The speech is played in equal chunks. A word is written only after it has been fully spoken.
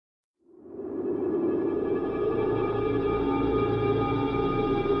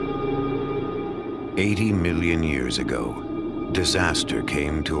80 million years ago, disaster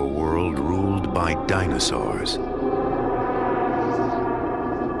came to a world ruled by dinosaurs.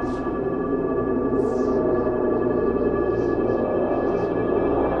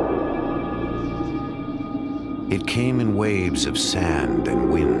 It came in waves of sand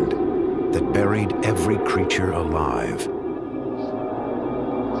and wind that buried every creature alive.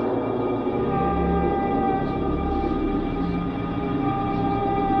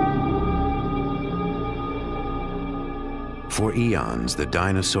 For eons, the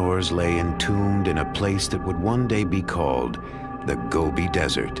dinosaurs lay entombed in a place that would one day be called the Gobi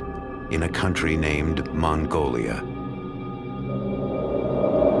Desert, in a country named Mongolia.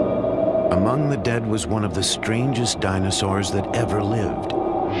 Among the dead was one of the strangest dinosaurs that ever lived.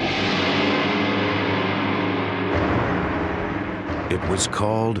 It was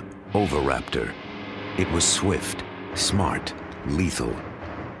called Oviraptor. It was swift, smart, lethal.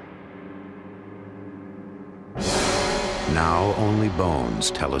 Now only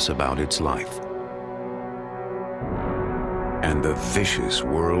bones tell us about its life and the vicious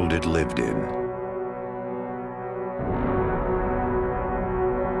world it lived in.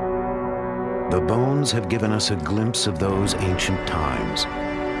 The bones have given us a glimpse of those ancient times.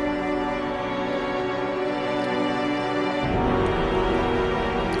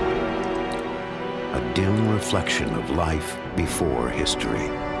 A dim reflection of life before history.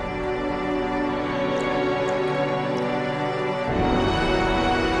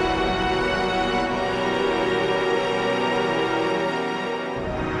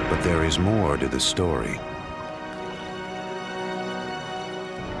 But there is more to the story.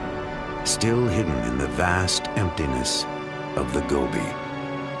 Still hidden in the vast emptiness of the Gobi.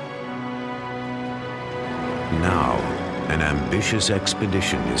 Now, an ambitious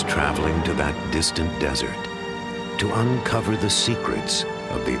expedition is traveling to that distant desert to uncover the secrets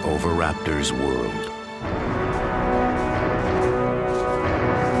of the Oviraptor's world.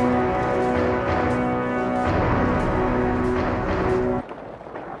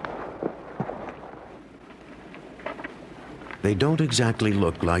 They don't exactly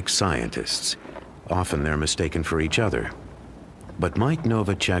look like scientists. Often they're mistaken for each other. But Mike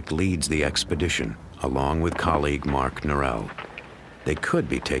Novacek leads the expedition, along with colleague Mark Norell. They could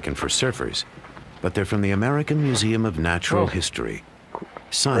be taken for surfers, but they're from the American Museum of Natural History.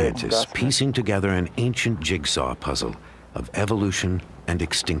 Scientists piecing together an ancient jigsaw puzzle of evolution and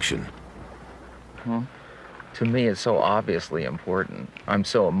extinction. To me, it's so obviously important. I'm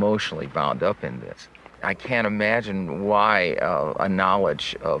so emotionally bound up in this. I can't imagine why a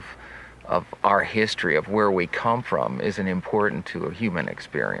knowledge of our history, of where we come from, isn't important to a human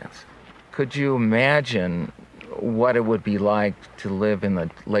experience. Could you imagine what it would be like to live in the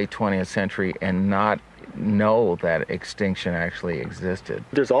late 20th century and not know that extinction actually existed?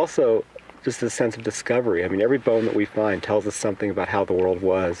 There's also just a sense of discovery. I mean, every bone that we find tells us something about how the world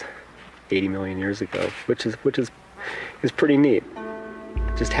was 80 million years ago, which is pretty neat.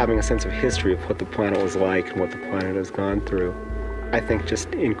 Just having a sense of history of what the planet was like and what the planet has gone through, I think just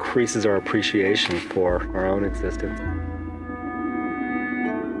increases our appreciation for our own existence.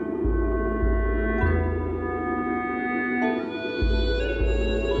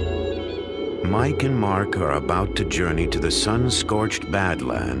 Mike and Mark are about to journey to the sun-scorched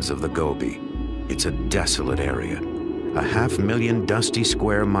badlands of the Gobi. It's a desolate area, 500,000 dusty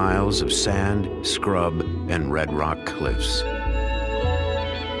square miles of sand, scrub, and red rock cliffs.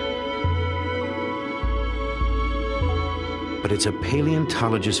 But it's a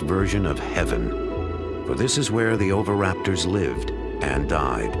paleontologist's version of heaven, for this is where the Oviraptors lived and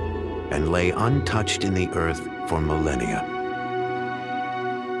died, and lay untouched in the earth for millennia.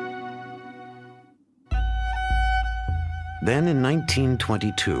 Then in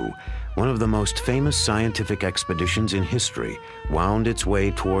 1922, one of the most famous scientific expeditions in history wound its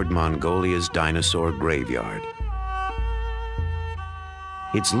way toward Mongolia's dinosaur graveyard.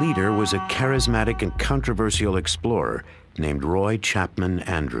 Its leader was a charismatic and controversial explorer named Roy Chapman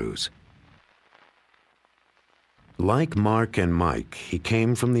Andrews. Like Mark and Mike, he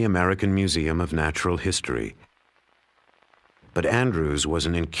came from the American Museum of Natural History. But Andrews was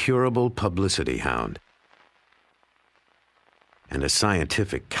an incurable publicity hound and a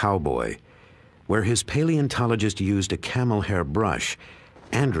scientific cowboy. Where his paleontologist used a camel hair brush,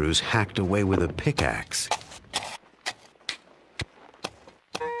 Andrews hacked away with a pickaxe.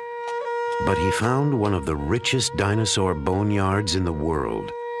 But he found one of the richest dinosaur boneyards in the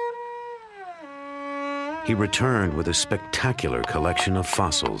world. He returned with a spectacular collection of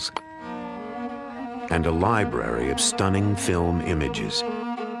fossils and a library of stunning film images.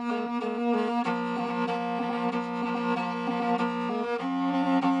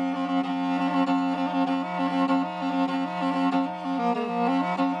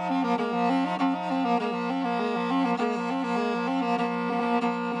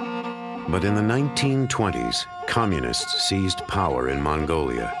 But in the 1920s, communists seized power in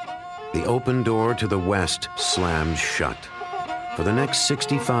Mongolia. The open door to the West slammed shut. For the next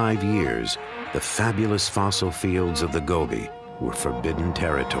 65 years, the fabulous fossil fields of the Gobi were forbidden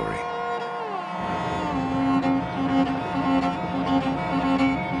territory.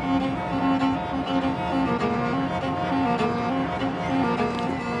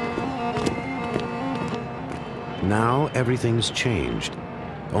 Now everything's changed.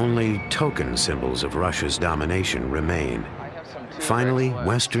 Only token symbols of Russia's domination remain. Finally,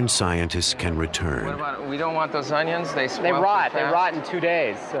 Western scientists can return. What about, we don't want those onions? They rot. They rot in 2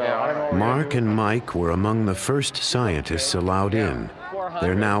 days. So I don't know. Mark and Mike were among the first scientists allowed in.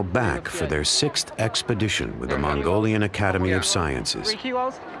 They're now back for their 6th expedition with the Mongolian Academy of Sciences. 3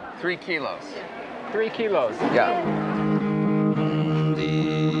 kilos? 3 kilos. 3 kilos. Yeah.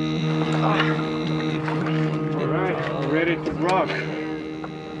 All right, ready to rock.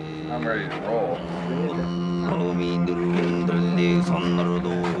 I'm ready to roll.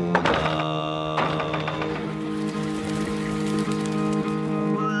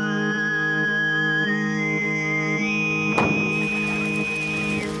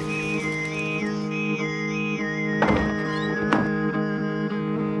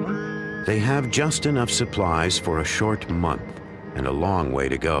 They have just enough supplies for a short month and a long way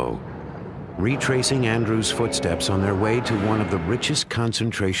to go, retracing Andrew's footsteps on their way to one of the richest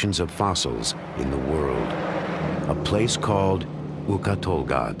concentrations of fossils in the world, a place called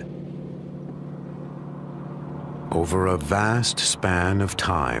Ukatolgad. Over a vast span of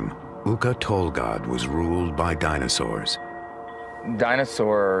time, Ukatolgad was ruled by dinosaurs.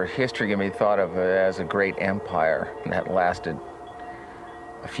 Dinosaur history can be thought of as a great empire that lasted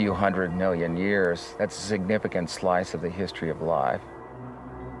a few 100 million years. That's a significant slice of the history of life.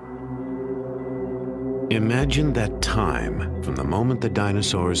 Imagine that time from the moment the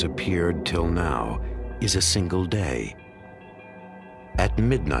dinosaurs appeared till now is a single day. At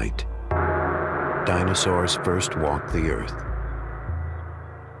midnight, dinosaurs first walked the earth.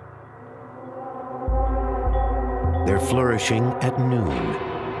 They're flourishing at noon.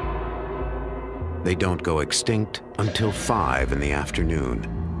 They don't go extinct until 5 in the afternoon.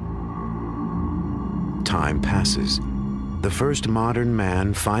 Time passes. The first modern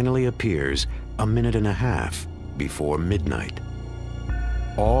man finally appears a minute and a half before midnight.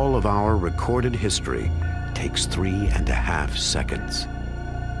 All of our recorded history takes 3.5 seconds.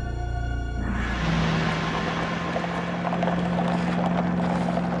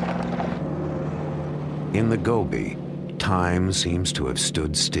 In the Gobi, time seems to have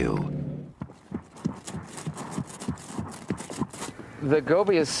stood still. The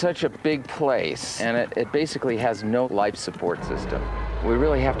Gobi is such a big place, and it basically has no life support system. We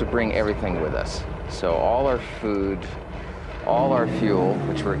really have to bring everything with us. So all our food, all our fuel,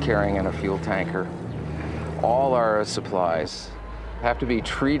 which we're carrying in a fuel tanker, all our supplies have to be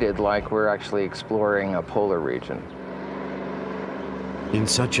treated like we're actually exploring a polar region. In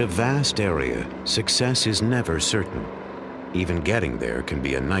such a vast area, success is never certain. Even getting there can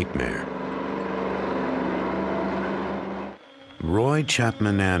be a nightmare. Roy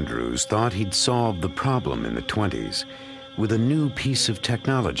Chapman Andrews thought he'd solved the problem in the 20s with a new piece of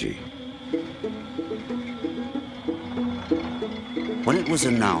technology. When it was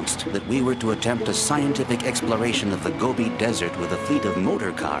announced that we were to attempt a scientific exploration of the Gobi Desert with a fleet of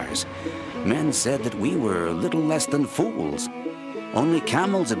motor cars, men said that we were little less than fools. Only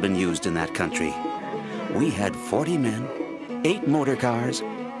camels had been used in that country. We had 40 men, 8 motor cars,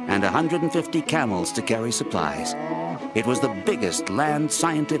 and 150 camels to carry supplies. It was the biggest land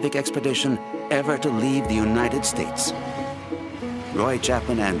scientific expedition ever to leave the United States. Roy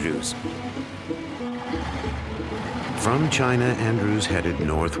Chapman Andrews. From China, Andrews headed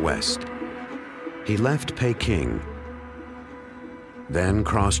northwest. He left Peking, then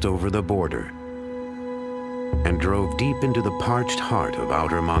crossed over the border, and drove deep into the parched heart of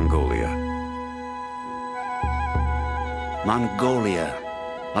outer Mongolia. Mongolia,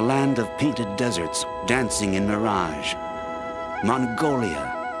 a land of painted deserts dancing in mirage.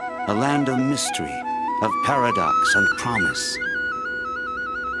 Mongolia, a land of mystery, of paradox and promise.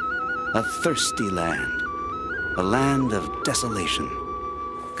 A thirsty land, a land of desolation.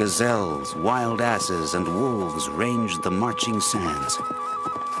 Gazelles, wild asses, and wolves ranged the marching sands.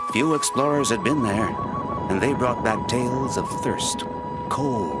 Few explorers had been there, and they brought back tales of thirst,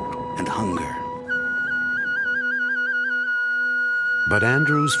 cold, and hunger. But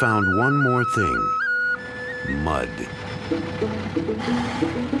Andrews found one more thing: mud.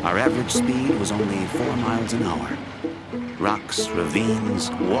 Our average speed was only 4 miles an hour. Rocks, ravines,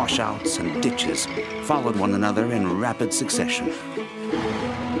 washouts, and ditches followed one another in rapid succession.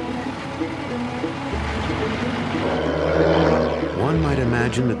 one might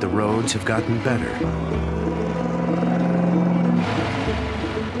imagine that the roads have gotten better.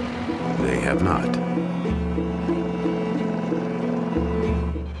 They have not.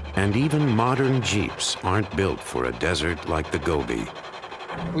 And even modern Jeeps aren't built for a desert like the Gobi.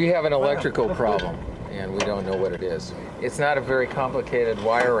 We have an electrical problem, and we don't know what it is. It's not a very complicated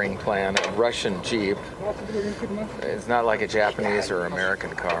wiring plan, a Russian Jeep. It's not like a Japanese or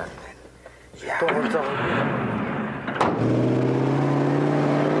American car.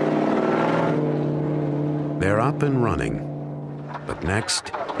 They're up and running, but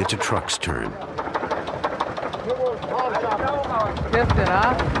next, it's a truck's turn. Piston,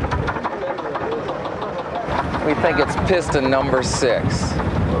 huh? We think it's piston number 6.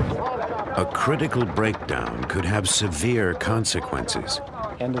 A critical breakdown could have severe consequences.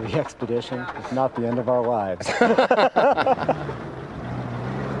 End of the expedition is not the end of our lives.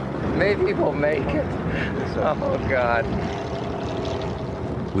 Maybe we'll make it. Oh, God.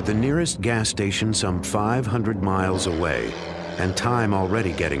 With the nearest gas station some 500 miles away and time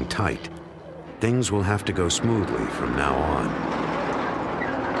already getting tight, things will have to go smoothly from now on.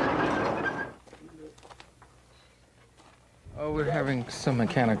 Oh, we're having some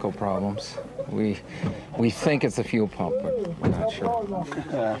mechanical problems. We think it's a fuel pump, but we're not sure.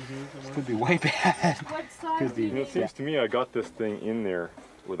 This could be way bad. Could be. It seems to me I got this thing in there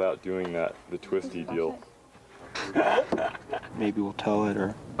without doing the twisty deal. Maybe we'll tow it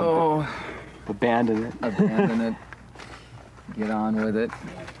or abandon it. Abandon it. Get on with it.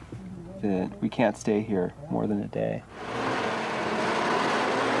 We can't stay here more than a day.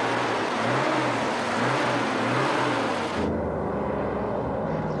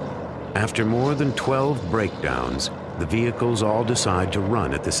 After more than 12 breakdowns, the vehicles all decide to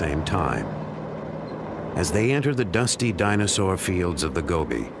run at the same time. As they enter the dusty dinosaur fields of the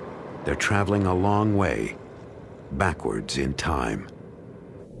Gobi, they're traveling a long way, backwards in time.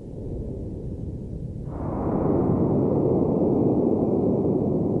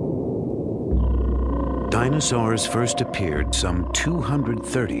 Dinosaurs first appeared some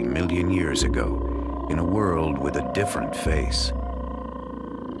 230 million years ago in a world with a different face.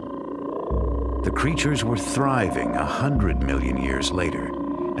 The creatures were thriving 100 million years later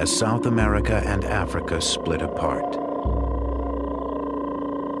as South America and Africa split apart.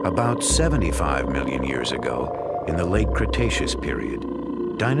 About 75 million years ago, in the late Cretaceous period,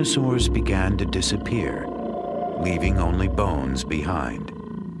 dinosaurs began to disappear, leaving only bones behind.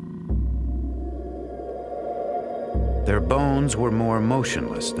 Their bones were more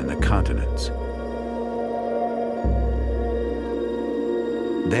motionless than the continents.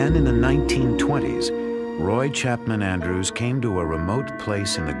 Then in the 1920s, Roy Chapman Andrews came to a remote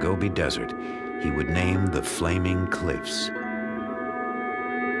place in the Gobi Desert he would name the Flaming Cliffs.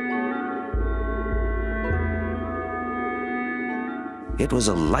 It was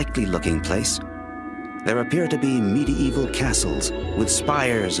a likely-looking place. There appear to be medieval castles with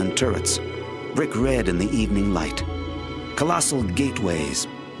spires and turrets, brick red in the evening light, colossal gateways,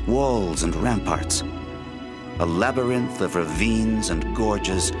 walls and ramparts. A labyrinth of ravines and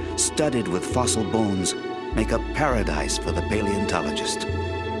gorges studded with fossil bones make a paradise for the paleontologist.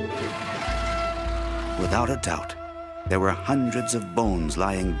 Without a doubt, there were hundreds of bones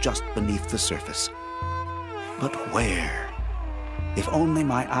lying just beneath the surface. But where? If only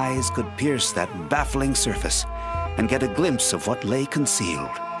my eyes could pierce that baffling surface and get a glimpse of what lay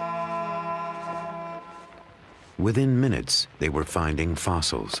concealed. Within minutes, they were finding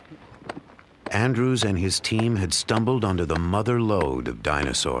fossils. Andrews and his team had stumbled onto the mother lode of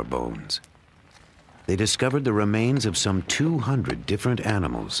dinosaur bones. They discovered the remains of some 200 different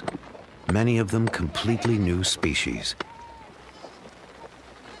animals, many of them completely new species.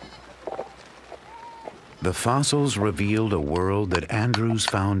 The fossils revealed a world that Andrews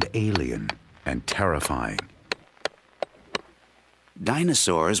found alien and terrifying.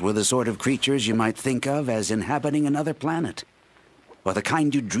 Dinosaurs were the sort of creatures you might think of as inhabiting another planet, or the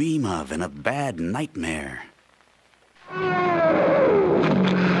kind you dream of in a bad nightmare.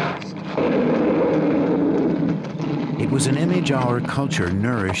 It was an image our culture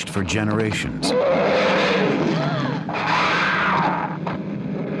nourished for generations.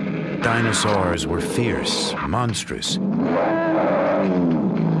 Dinosaurs were fierce, monstrous,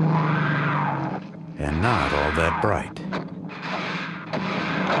 and not all that bright.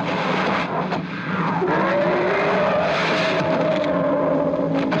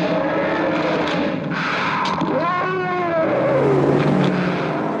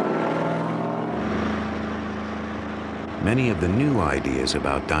 Many of the new ideas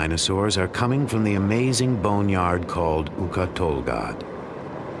about dinosaurs are coming from the amazing boneyard called Ukatolgad.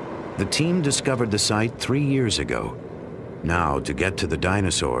 The team discovered the site 3 years ago, Now, to get to the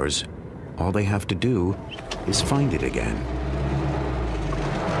dinosaurs, all they have to do is find it again.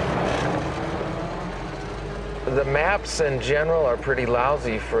 The maps in general are pretty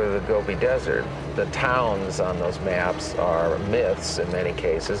lousy for the Gobi Desert. The towns on those maps are myths in many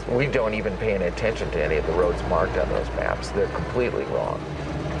cases. We don't even pay any attention to any of the roads marked on those maps. They're completely wrong.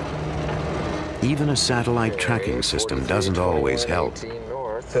 Even a satellite tracking system doesn't always help.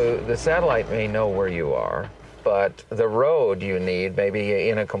 So the satellite may know where you are, but the road you need may be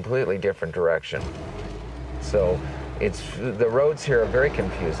in a completely different direction. So the roads here are very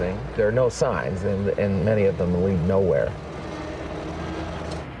confusing. There are no signs, and many of them lead nowhere.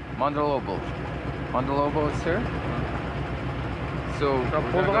 Mandalobo. Mandalobo is here. So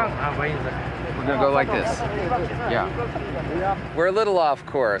we're gonna go like this. Yeah. We're a little off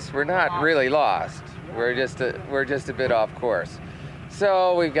course. We're not really lost. We're just a bit off course.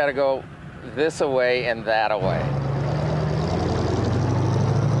 So we've got to go this away and that away.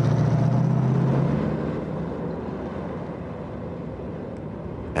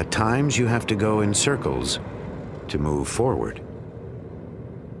 At times, you have to go in circles to move forward.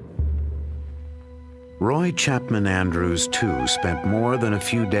 Roy Chapman Andrews, too, spent more than a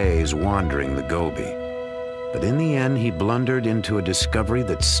few days wandering the Gobi. But in the end, he blundered into a discovery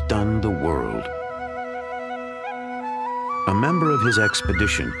that stunned the world. A member of his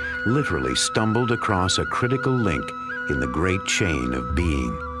expedition literally stumbled across a critical link in the great chain of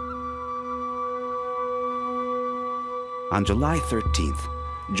being. On July 13th,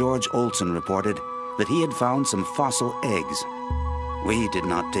 George Olson reported that he had found some fossil eggs. We did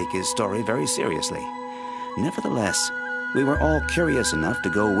not take his story very seriously. Nevertheless, we were all curious enough to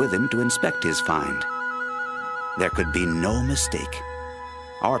go with him to inspect his find. There could be no mistake.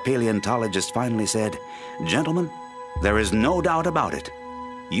 Our paleontologist finally said, "Gentlemen, there is no doubt about it.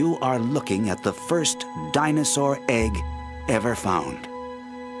 You are looking at the first dinosaur egg ever found."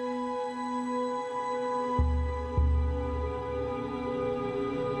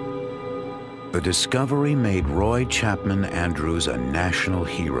 The discovery made Roy Chapman Andrews a national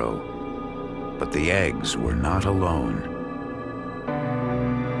hero. But the eggs were not alone.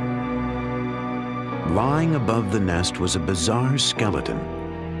 Lying above the nest was a bizarre skeleton,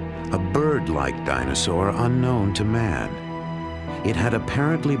 a bird-like dinosaur unknown to man. It had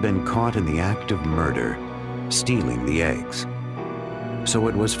apparently been caught in the act of murder, stealing the eggs. So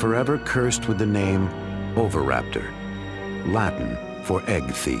it was forever cursed with the name Oviraptor, Latin for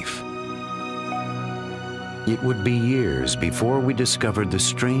egg thief. It would be years before we discovered the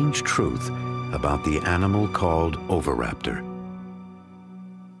strange truth about the animal called Oviraptor.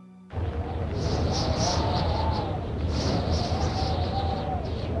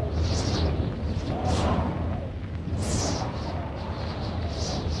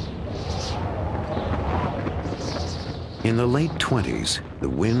 In the late 20s, the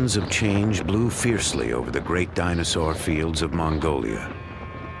winds of change blew fiercely over the great dinosaur fields of Mongolia.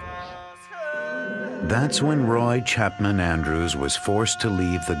 That's when Roy Chapman Andrews was forced to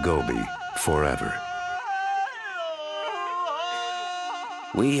leave the Gobi forever.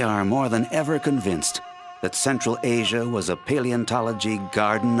 We are more than ever convinced that Central Asia was a paleontology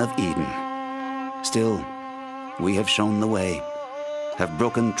Garden of Eden. Still, we have shown the way, have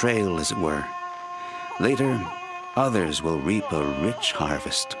broken trail, as it were. Later, others will reap a rich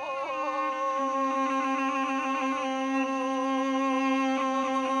harvest.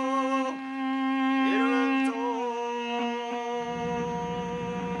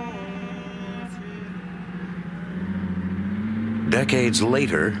 Decades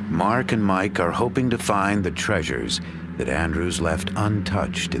later, Mark and Mike are hoping to find the treasures that Andrews left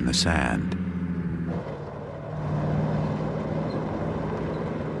untouched in the sand.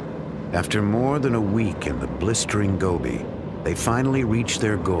 After more than a week in the blistering Gobi, they finally reach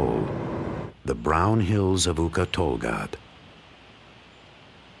their goal, the brown hills of Ukhatolgad.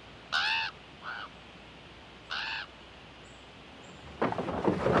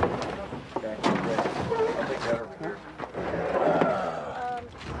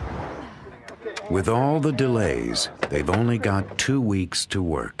 With all the delays, they've only got 2 weeks to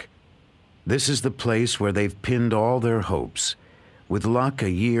work. This is the place where they've pinned all their hopes. With luck,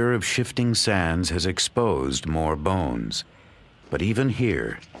 a year of shifting sands has exposed more bones. But even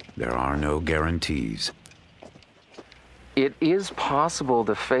here, there are no guarantees. It is possible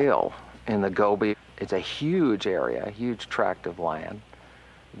to fail in the Gobi. It's a huge area, a huge tract of land.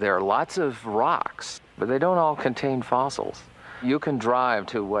 There are lots of rocks, but they don't all contain fossils. You can drive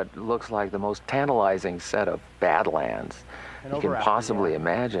to what looks like the most tantalizing set of badlands you can possibly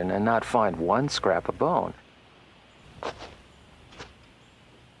imagine and not find one scrap of bone.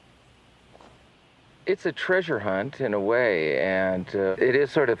 It's a treasure hunt in a way, and it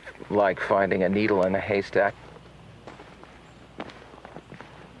is sort of like finding a needle in a haystack.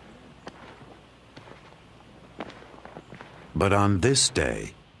 But on this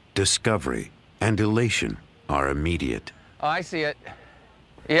day, discovery and elation are immediate. Oh, I see it.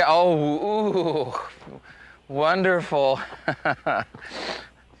 Yeah, oh, ooh, wonderful.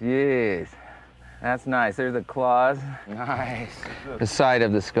 Yes, that's nice. There's the claws. Nice. The side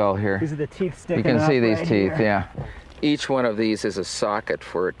of the skull here. These are the teeth sticking You can up see these right teeth, here. yeah. Each one of these is a socket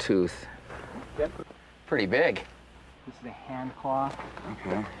for a tooth. Yep. Pretty big. This is the hand claw.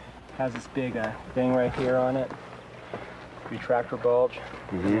 Okay. Has this big thing right here on it. Retractor bulge.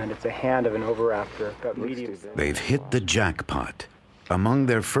 And it's a hand of an oviraptor. About medium. They've hit the jackpot. Among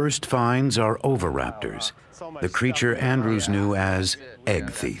their first finds are oviraptors, the creature Andrews knew as egg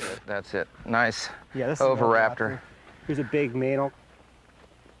thief. That's it. Nice. Yeah, this is an Oviraptor. Here's a big male.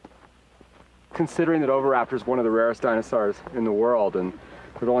 Considering that oviraptor is one of the rarest dinosaurs in the world, and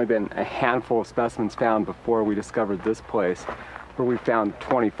there'd only been a handful of specimens found before we discovered this place, where we found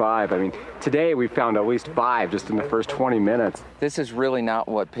 25. I mean, today we found at least 5 just in the first 20 minutes. This is really not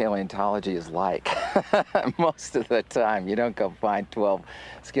what paleontology is like. Most of the time, you don't go find 12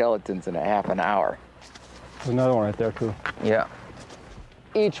 skeletons in a half an hour. There's another one right there, too. Yeah.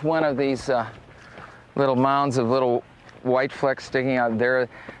 Each one of these little mounds of little white flecks sticking out there,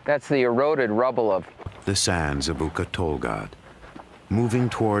 that's the eroded rubble of The sands of Ukatolgad, moving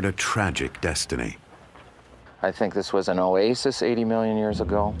toward a tragic destiny. I think this was an oasis 80 million years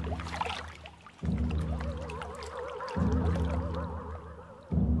ago.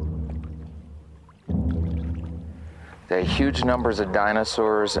 There are huge numbers of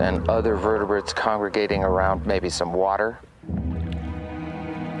dinosaurs and other vertebrates congregating around maybe some water.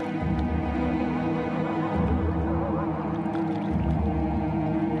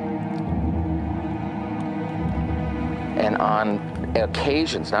 And on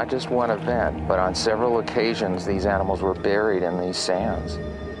occasions, not just one event, but on several occasions, these animals were buried in these sands.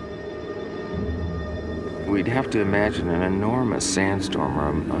 We'd have to imagine an enormous sandstorm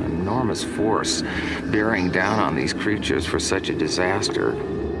or an enormous force bearing down on these creatures for such a disaster.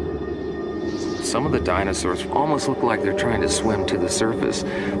 Some of the dinosaurs almost look like they're trying to swim to the surface,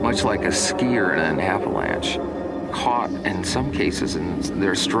 much like a skier in an avalanche, caught in some cases in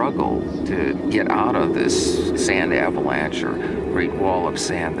their struggle to get out of this sand avalanche or great wall of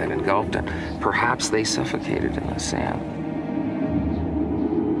sand that engulfed them. Perhaps they suffocated in the sand.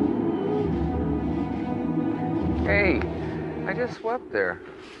 Hey, I just swept there.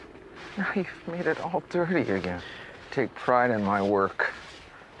 Now you've made it all dirty again. Take pride in my work.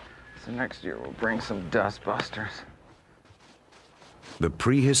 So next year we'll bring some dust busters. The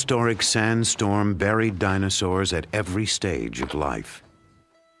prehistoric sandstorm buried dinosaurs at every stage of life.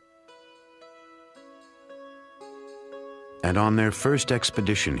 And on their first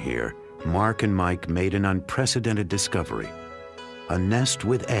expedition here, Mark and Mike made an unprecedented discovery: a nest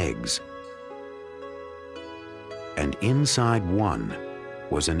with eggs. And inside one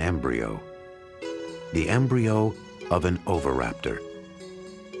was an embryo. The embryo of an oviraptor,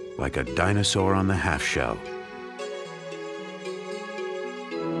 like a dinosaur on the half-shell.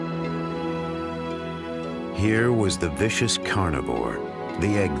 Here was the vicious carnivore,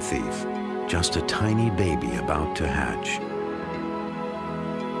 the egg thief, just a tiny baby about to hatch.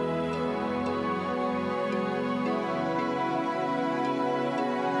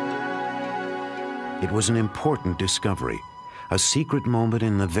 It was an important discovery, a secret moment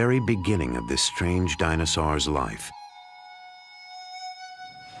in the very beginning of this strange dinosaur's life.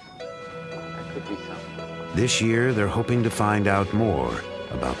 This year, they're hoping to find out more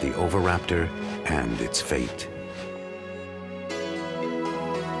about the oviraptor and its fate.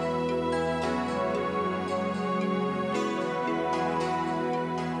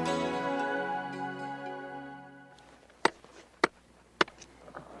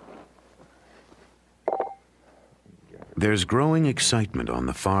 There's growing excitement on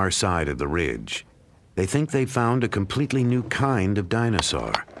the far side of the ridge. They think they've found a completely new kind of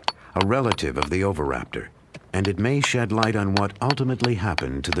dinosaur, a relative of the oviraptor, and it may shed light on what ultimately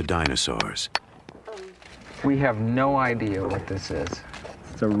happened to the dinosaurs. We have no idea what this is.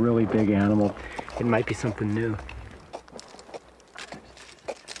 It's a really big animal. It might be something new.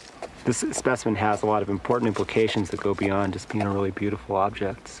 This specimen has a lot of important implications that go beyond just being a really beautiful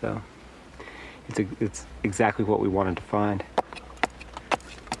object, so it's exactly what we wanted to find.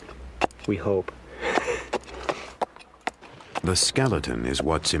 We hope. The skeleton is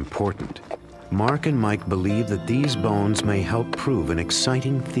what's important. Mark and Mike believe that these bones may help prove an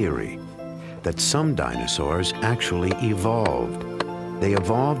exciting theory, that some dinosaurs actually evolved they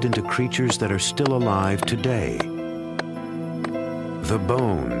evolved into creatures that are still alive today. The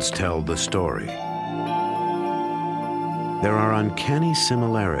bones tell the story. There are uncanny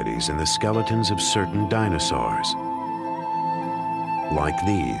similarities in the skeletons of certain dinosaurs, like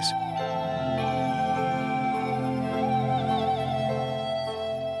these.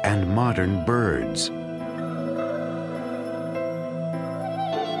 And modern birds.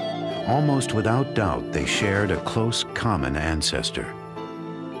 Almost without doubt, they shared a close common ancestor.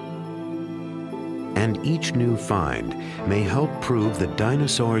 And each new find may help prove that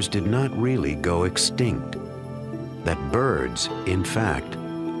dinosaurs did not really go extinct, that birds, in fact,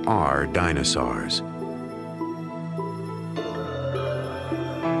 are dinosaurs.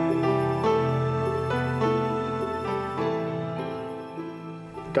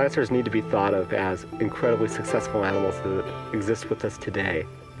 Dinosaurs need to be thought of as incredibly successful animals that exist with us today.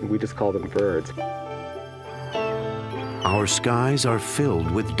 We just call them birds. Our skies are filled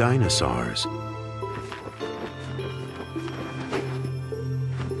with dinosaurs.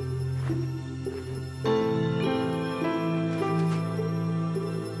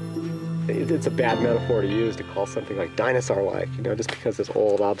 It's a bad metaphor to use to call something like dinosaur-like, you know, just because it's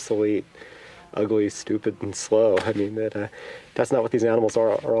old, obsolete, ugly, stupid, and slow. I mean, that's not what these animals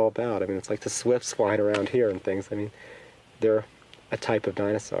are all about. I mean, it's like the swifts flying around here and things. I mean, they're a type of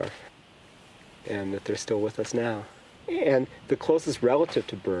dinosaur, and that they're still with us now. And the closest relative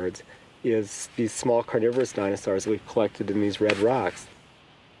to birds is these small carnivorous dinosaurs we've collected in these red rocks.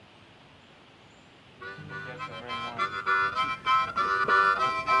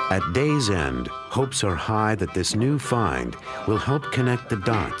 At day's end, hopes are high that this new find will help connect the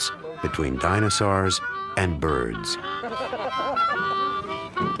dots between dinosaurs and birds.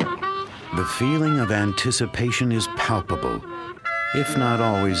 The feeling of anticipation is palpable, if not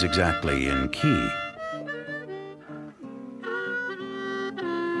always exactly in key.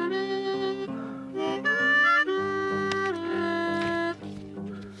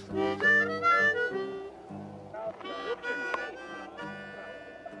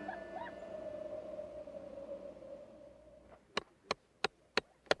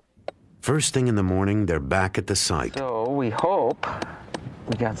 First thing in the morning, they're back at the site. So we hope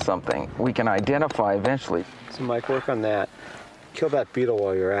we got something we can identify eventually. So Mike, work on that. Kill that beetle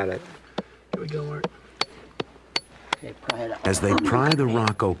while you're at it. Here we go, Mark. Okay, pry it out. As they pry the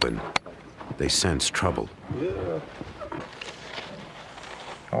rock open, they sense trouble. Yeah.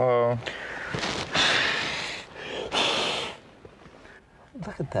 Hello.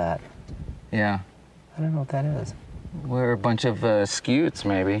 Look at that. Yeah. I don't know what that is. We're a bunch of scutes,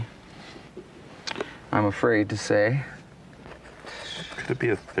 maybe. I'm afraid to say. Could it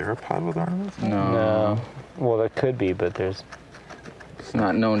be a theropod with arms? No. Well, there could be, but there's... It's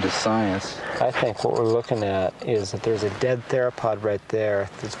not known to science. I think what we're looking at is that there's a dead theropod right there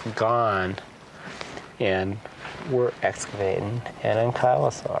that's gone, and we're excavating an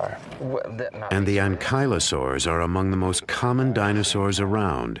ankylosaur. And the ankylosaurs are among the most common dinosaurs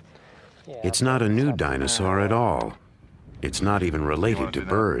around. It's not a new dinosaur at all. It's not even related to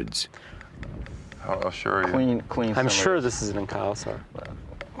birds. I'll show you. Clean. I'm sure this is an ankylosaur.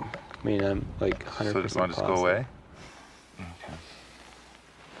 I mean, I'm like 100% So just want to just go away?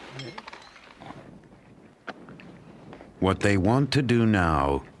 Okay. What they want to do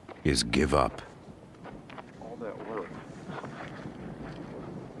now is give up. All that work.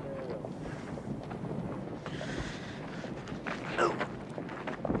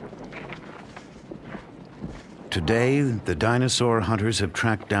 Today, the dinosaur hunters have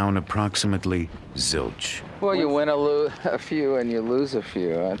tracked down approximately zilch. Well, you win a few and you lose a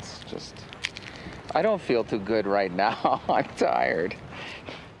few. That's just... I don't feel too good right now. I'm tired.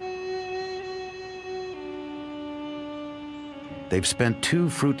 They've spent 2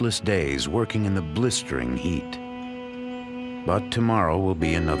 fruitless days working in the blistering heat. But tomorrow will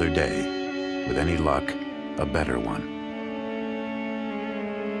be another day. With any luck, a better one.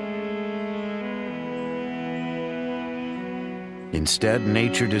 Instead,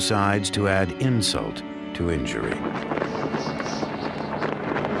 nature decides to add insult to injury.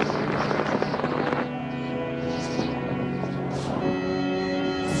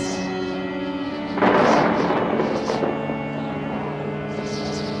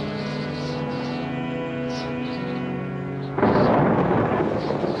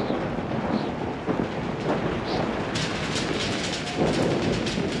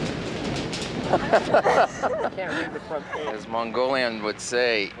 As Mongolian would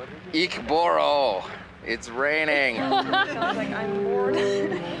say, Ik Boro, it's raining. Sounds like I'm bored.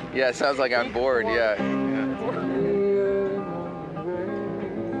 Yeah, it sounds like I'm bored, yeah.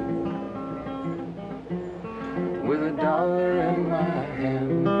 With $1 in my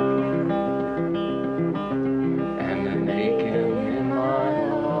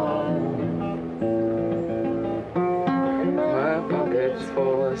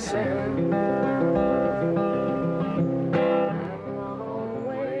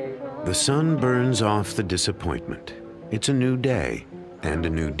The sun burns off the disappointment. It's a new day and a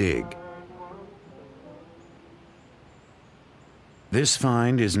new dig. This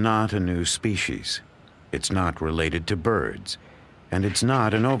find is not a new species. It's not related to birds, and it's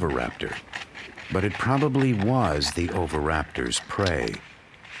not an oviraptor. But it probably was the oviraptor's prey.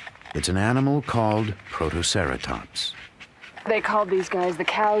 It's an animal called Protoceratops. They called these guys the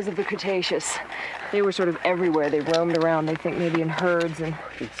cows of the Cretaceous. They were sort of everywhere. They roamed around, they think maybe in herds. And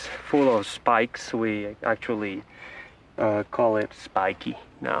it's full of spikes. We actually call it spiky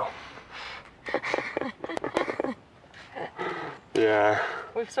now. Yeah.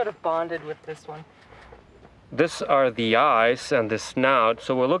 we've sort of bonded with this one. These are the eyes and the snout.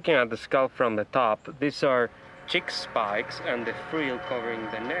 So we're looking at the skull from the top. These are cheek spikes and the frill covering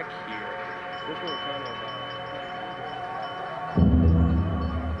the neck here. This will kind of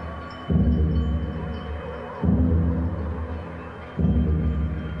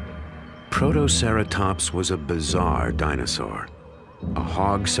Protoceratops was a bizarre dinosaur, a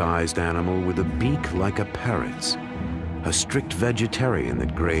hog-sized animal with a beak like a parrot's, a strict vegetarian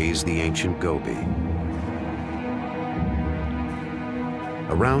that grazed the ancient Gobi.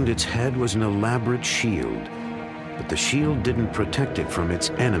 Around its head was an elaborate shield, but the shield didn't protect it from its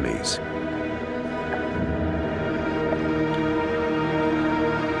enemies.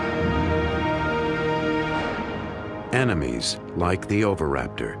 Enemies like the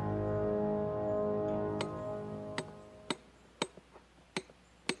oviraptor.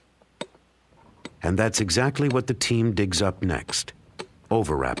 And that's exactly what the team digs up next.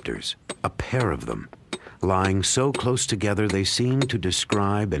 Oviraptors, a pair of them, lying so close together they seem to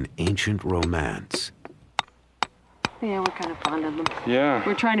describe an ancient romance. Yeah, we're kind of fond of them. Yeah.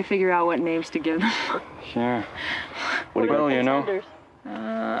 We're trying to figure out what names to give them. Sure. Well, you know.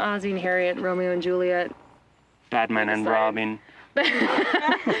 Ozzie and Harriet, Romeo and Juliet. Batman and Robin.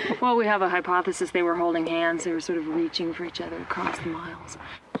 Well, we have a hypothesis they were holding hands. They were sort of reaching for each other across the miles.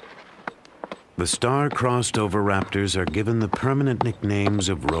 The star-crossed oviraptors are given the permanent nicknames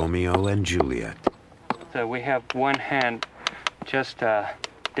of Romeo and Juliet. So we have one hand just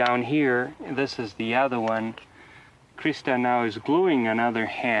down here. This is the other one. Krista now is gluing another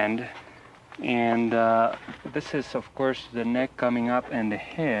hand. And this is, of course, the neck coming up and the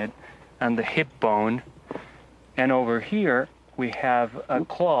head and the hip bone. And over here, we have a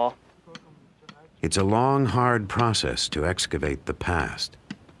claw. It's a long, hard process to excavate the past,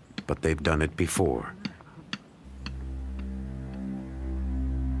 but they've done it before.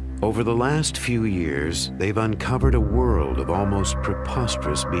 Over the last few years, they've uncovered a world of almost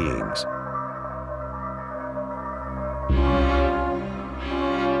preposterous beings.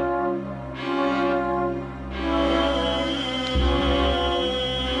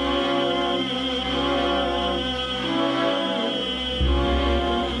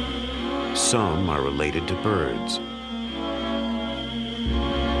 Some are related to birds.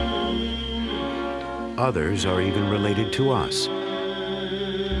 Others are even related to us.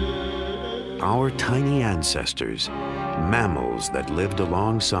 Our tiny ancestors, mammals that lived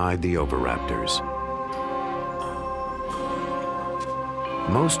alongside the oviraptors.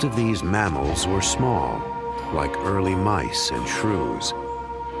 Most of these mammals were small, like early mice and shrews.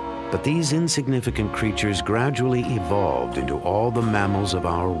 But these insignificant creatures gradually evolved into all the mammals of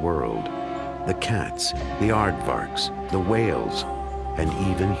our world. The cats, the aardvarks, the whales, and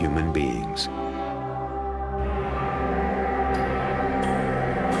even human beings.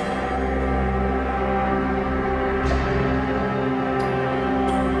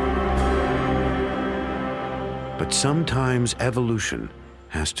 But sometimes evolution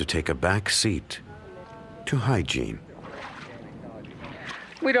has to take a back seat to hygiene.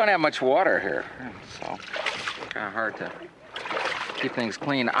 We don't have much water here, so it's kind of hard to keep things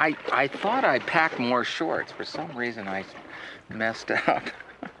clean. I thought I packed more shorts. For some reason, I messed up.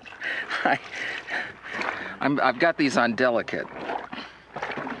 I've got these on delicate.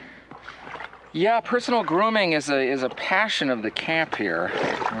 Yeah, personal grooming is a passion of the camp here.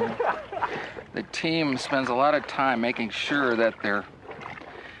 The team spends a lot of time making sure that they're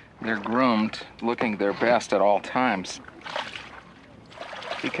groomed, looking their best at all times.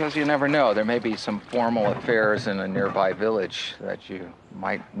 Because you never know, there may be some formal affairs in a nearby village that you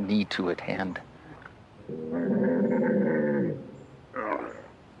might need to attend.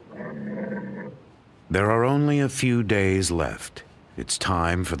 There are only a few days left. It's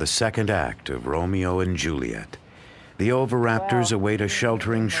time for the second act of Romeo and Juliet. The oviraptors await a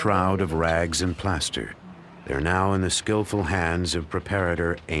sheltering shroud of rags and plaster. They're now in the skillful hands of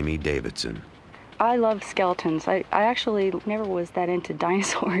preparator Amy Davidson. I love skeletons. I actually never was that into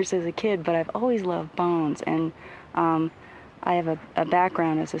dinosaurs as a kid, but I've always loved bones. And I have a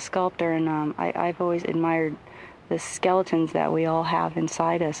background as a sculptor, and I've always admired the skeletons that we all have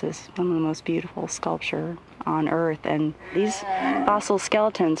inside us as some of the most beautiful sculpture on Earth. And these fossil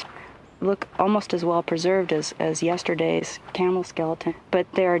skeletons look almost as well preserved as yesterday's camel skeleton, but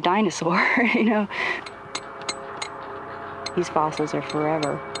they're a dinosaur, you know. These fossils are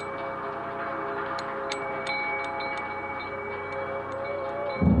forever.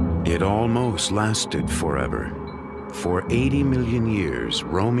 It almost lasted forever. For 80 million years,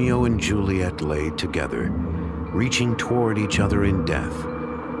 Romeo and Juliet lay together, reaching toward each other in death.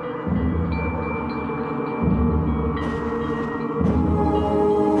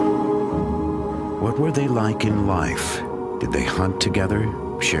 What were they like in life? Did they hunt together,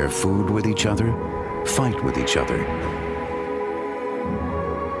 share food with each other, fight with each other?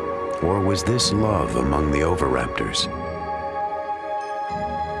 Or was this love among the oviraptors?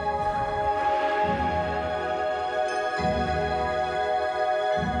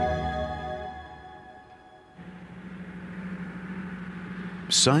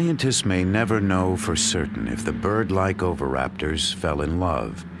 Scientists may never know for certain if the bird-like oviraptors fell in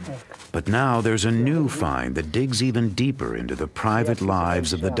love. But now there's a new find that digs even deeper into the private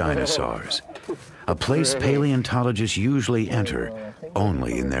lives of the dinosaurs, a place paleontologists usually enter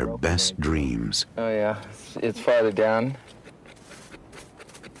only in their best dreams. Oh yeah, it's farther down.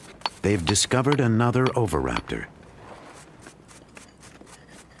 They've discovered another oviraptor.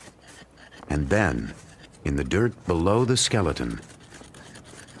 And then, in the dirt below the skeleton,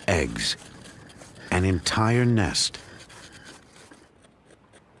 eggs, an entire nest.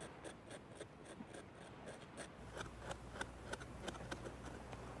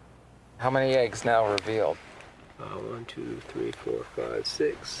 How many eggs now revealed? 1, 2, 3, 4, 5,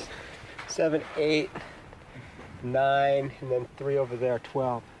 6, 7, 8, 9, and then 3 over there,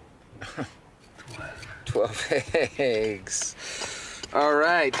 12. 12 eggs. All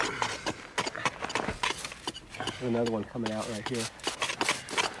right. There's another one coming out right here.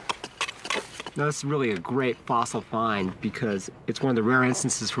 Now, this is really a great fossil find because it's one of the rare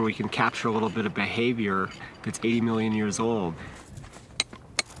instances where we can capture a little bit of behavior that's 80 million years old.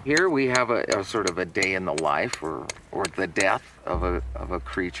 Here we have a sort of a day in the life or the death of a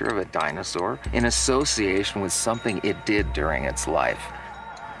creature, of a dinosaur, in association with something it did during its life.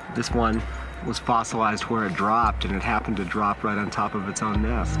 This one was fossilized where it dropped, and it happened to drop right on top of its own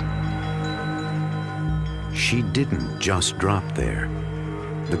nest. She didn't just drop there.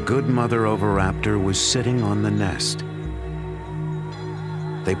 The good mother oviraptor was sitting on the nest.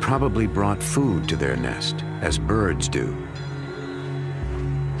 They probably brought food to their nest, as birds do.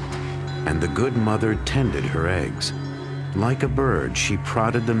 And the good mother tended her eggs. Like a bird, she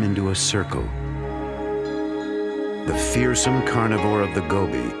prodded them into a circle. The fearsome carnivore of the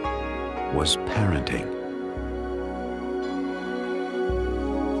Gobi was parenting.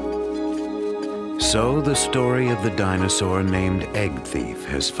 So the story of the dinosaur named Egg Thief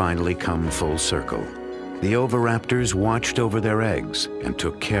has finally come full circle. The oviraptors watched over their eggs and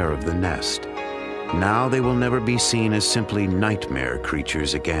took care of the nest. Now they will never be seen as simply nightmare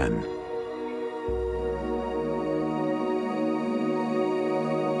creatures again.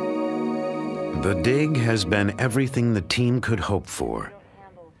 The dig has been everything the team could hope for.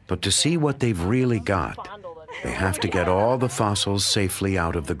 But to see what they've really got, they have to get all the fossils safely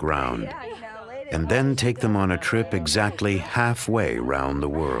out of the ground, and then take them on a trip exactly halfway round the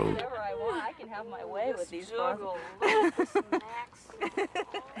world.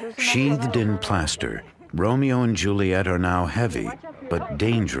 Sheathed in plaster, Romeo and Juliet are now heavy, but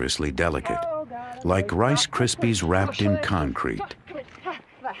dangerously delicate, like Rice Krispies wrapped in concrete.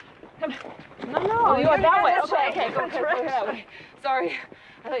 No, you went that way. Okay, go that way. Sorry,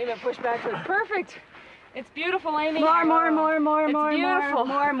 I thought you meant push back. It's perfect. It's beautiful, Amy. More.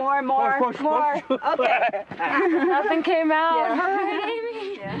 Okay. Nothing came out. Yeah. All right,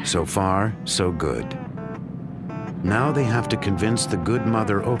 Amy. Yeah. So far, so good. Now they have to convince the good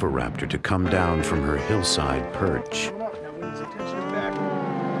mother oviraptor to come down from her hillside perch.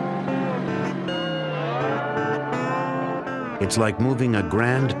 It's like moving a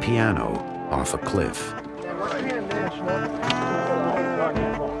grand piano off a cliff.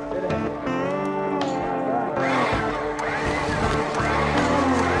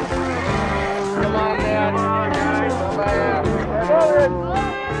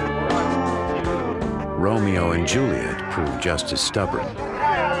 Romeo and Juliet prove just as stubborn.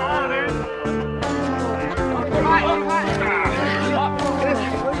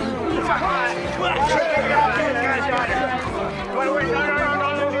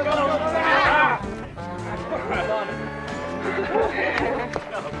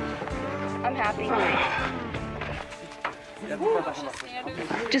 I'm happy.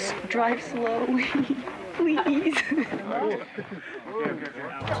 Just drive slowly, please.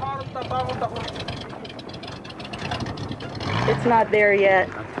 It's not there yet.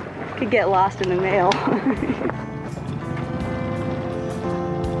 Could get lost in the mail.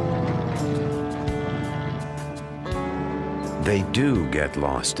 They do get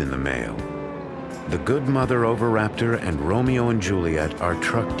lost in the mail. The good mother oviraptor and Romeo and Juliet are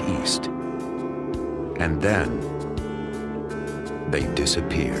trucked east. And then they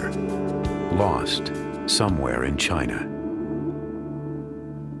disappear, lost somewhere in China.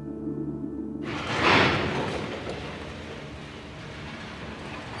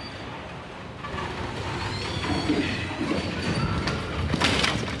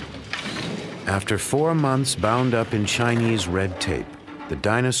 After 4 months bound up in Chinese red tape, the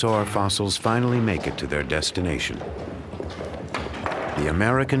dinosaur fossils finally make it to their destination, the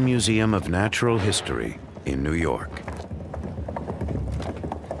American Museum of Natural History in New York.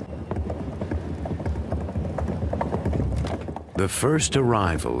 The first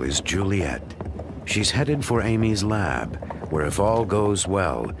arrival is Juliet. She's headed for Amy's lab, where if all goes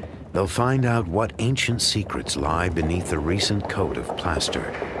well, they'll find out what ancient secrets lie beneath the recent coat of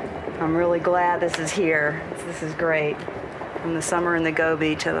plaster. I'm really glad this is here. This is great. From the summer in the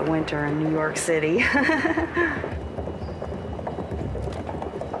Gobi to the winter in New York City.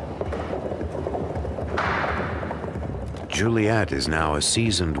 Juliet is now a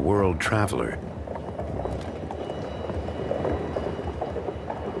seasoned world traveler.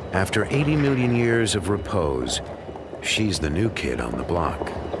 After 80 million years of repose, she's the new kid on the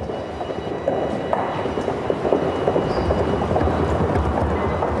block.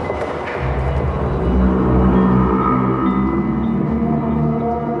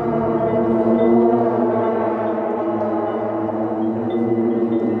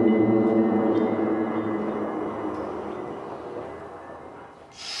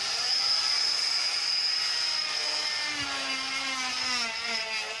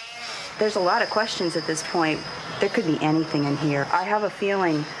 There's a lot of questions at this point. There could be anything in here. I have a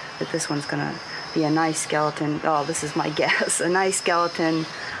feeling that this one's gonna be a nice skeleton. Oh, this is my guess. A nice skeleton,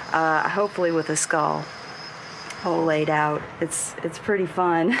 hopefully with a skull all laid out. It's pretty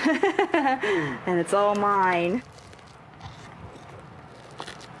fun. And it's all mine.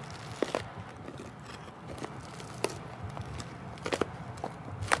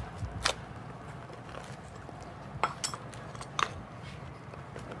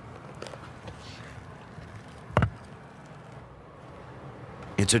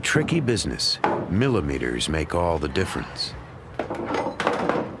 It's a tricky business. Millimeters make all the difference.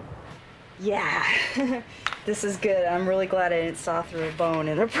 Yeah, this is good. I'm really glad I didn't saw through a bone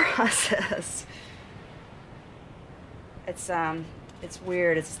in the process. It's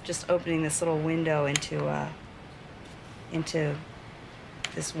weird. It's just opening this little window into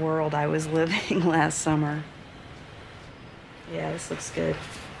this world I was living last summer. Yeah, this looks good.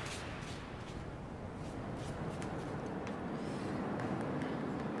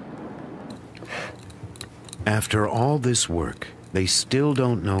 After all this work, they still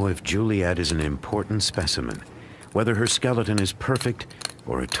don't know if Juliet is an important specimen, whether her skeleton is perfect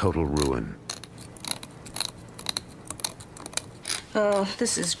or a total ruin. Oh,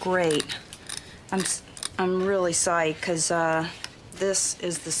 this is great. I'm really psyched because this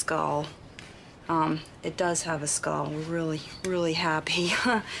is the skull. It does have a skull. We're really happy.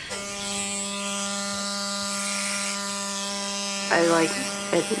 I like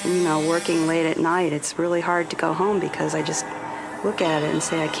it, you know, working late at night. It's really hard to go home because I just look at it and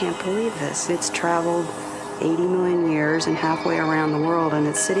say, I can't believe this. It's traveled 80 million years and halfway around the world, and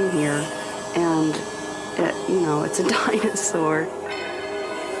it's sitting here, and you know, it's a dinosaur.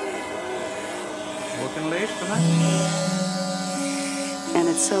 Working late tonight? And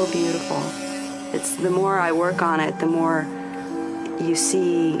it's so beautiful. It's the more I work on it, the more you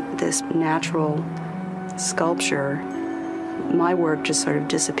see this natural sculpture. My work just sort of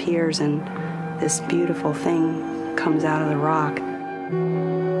disappears and this beautiful thing comes out of the rock.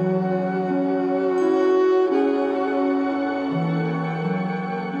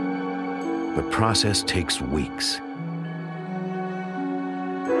 The process takes weeks.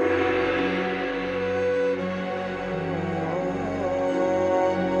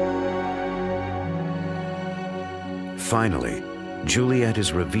 Finally, Juliet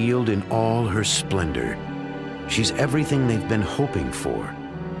is revealed in all her splendor. She's everything they've been hoping for.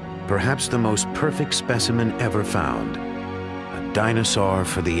 Perhaps the most perfect specimen ever found. A dinosaur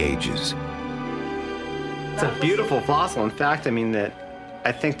for the ages. It's a beautiful fossil. In fact, I mean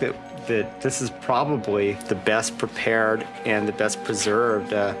I think that this is probably the best prepared and the best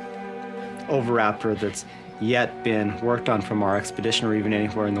preserved oviraptor that's yet been worked on from our expedition or even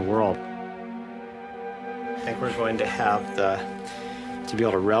anywhere in the world. I think we're going to have to be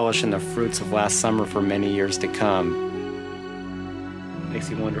able to relish in the fruits of last summer for many years to come. Makes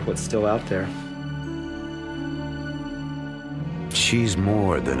you wonder what's still out there. She's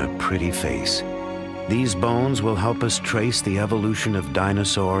more than a pretty face. These bones will help us trace the evolution of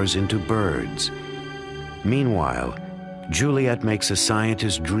dinosaurs into birds. Meanwhile, Juliet makes a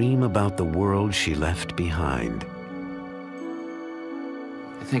scientist dream about the world she left behind.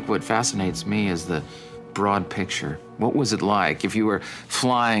 I think what fascinates me is the broad picture. What was it like if you were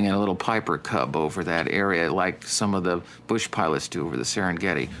flying in a little Piper Cub over that area like some of the bush pilots do over the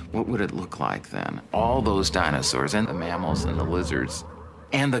Serengeti? What would it look like then? All those dinosaurs and the mammals and the lizards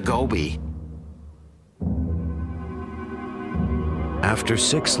and the goby. After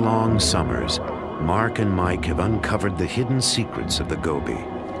 6 long summers, Mark and Mike have uncovered the hidden secrets of the goby,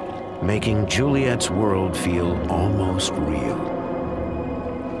 making Juliet's world feel almost real.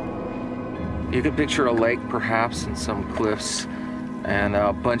 You could picture a lake, perhaps, and some cliffs, and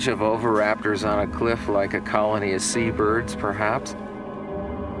a bunch of oviraptors on a cliff like a colony of seabirds, perhaps.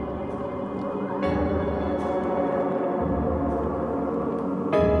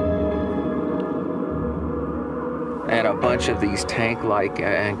 And a bunch of these tank-like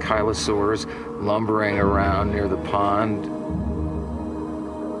ankylosaurs lumbering around near the pond.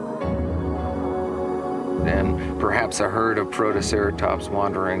 And perhaps a herd of protoceratops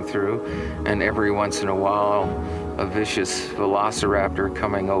wandering through, and every once in a while, a vicious velociraptor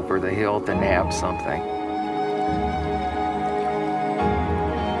coming over the hill to nab something.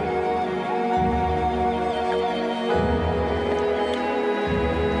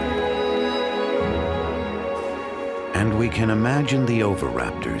 And we can imagine the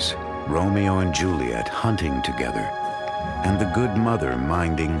oviraptors, Romeo and Juliet hunting together, and the good mother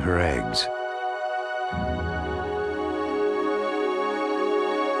minding her eggs.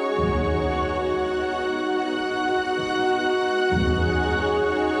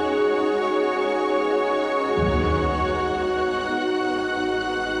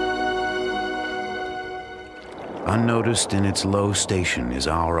 Unnoticed in its low station is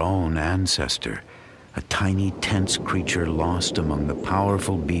our own ancestor, a tiny, tense creature lost among the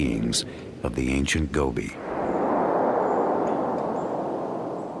powerful beings of the ancient goby.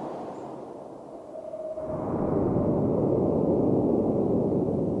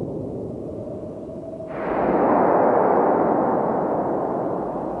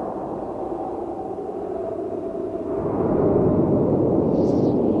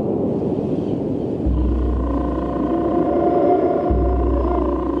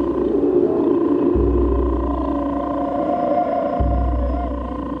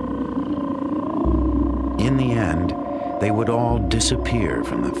 Disappear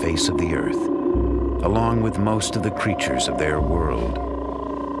from the face of the earth, along with most of the creatures of their world.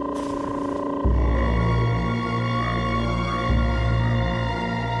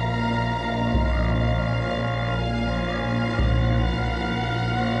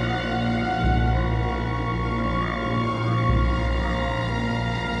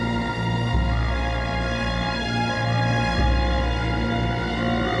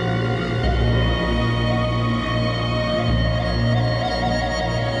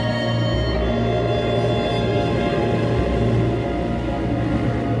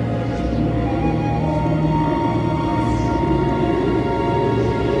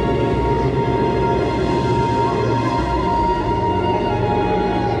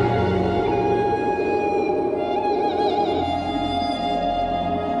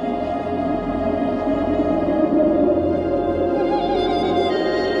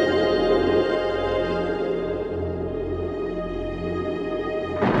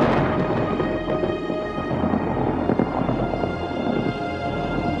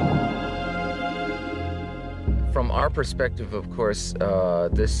 From our perspective, of course,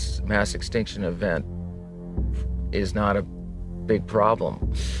 this mass extinction event is not a big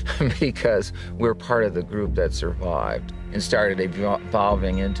problem because we're part of the group that survived and started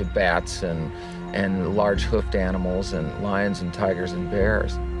evolving into bats and large hoofed animals and lions and tigers and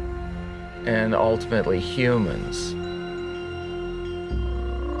bears, and ultimately humans.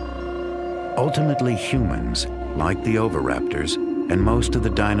 Ultimately humans, like the oviraptors and most of the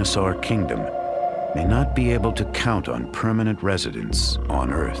dinosaur kingdom, may not be able to count on permanent residence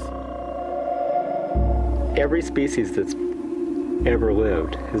on Earth. Every species that's ever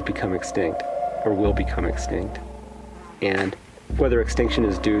lived has become extinct or will become extinct. And whether extinction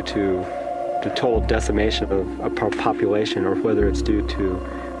is due to the total decimation of a population or whether it's due to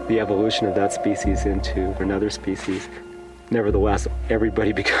the evolution of that species into another species, nevertheless,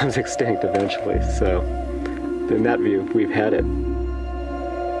 everybody becomes extinct eventually. So in that view, we've had it.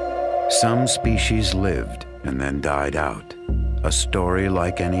 Some species lived and then died out, a story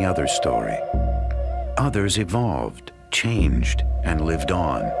like any other story. Others evolved, changed, and lived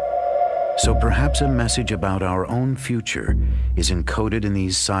on. So perhaps a message about our own future is encoded in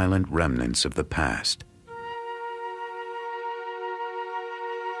these silent remnants of the past.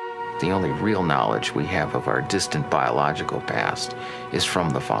 The only real knowledge we have of our distant biological past is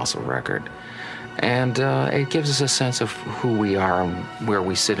from the fossil record. And it gives us a sense of who we are and where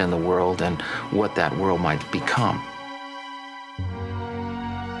we sit in the world and what that world might become.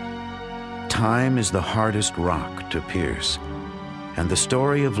 Time is the hardest rock to pierce, and the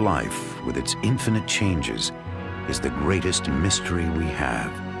story of life, with its infinite changes, is the greatest mystery we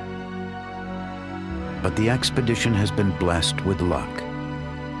have. But the expedition has been blessed with luck.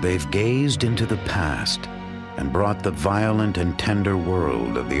 They've gazed into the past and brought the violent and tender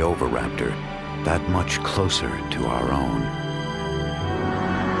world of the oviraptor that much closer to our own.